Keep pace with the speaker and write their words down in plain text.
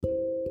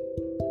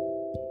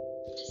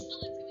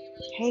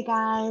Hey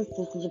guys,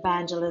 this is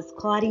Evangelist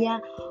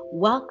Claudia.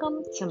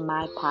 Welcome to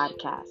my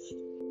podcast.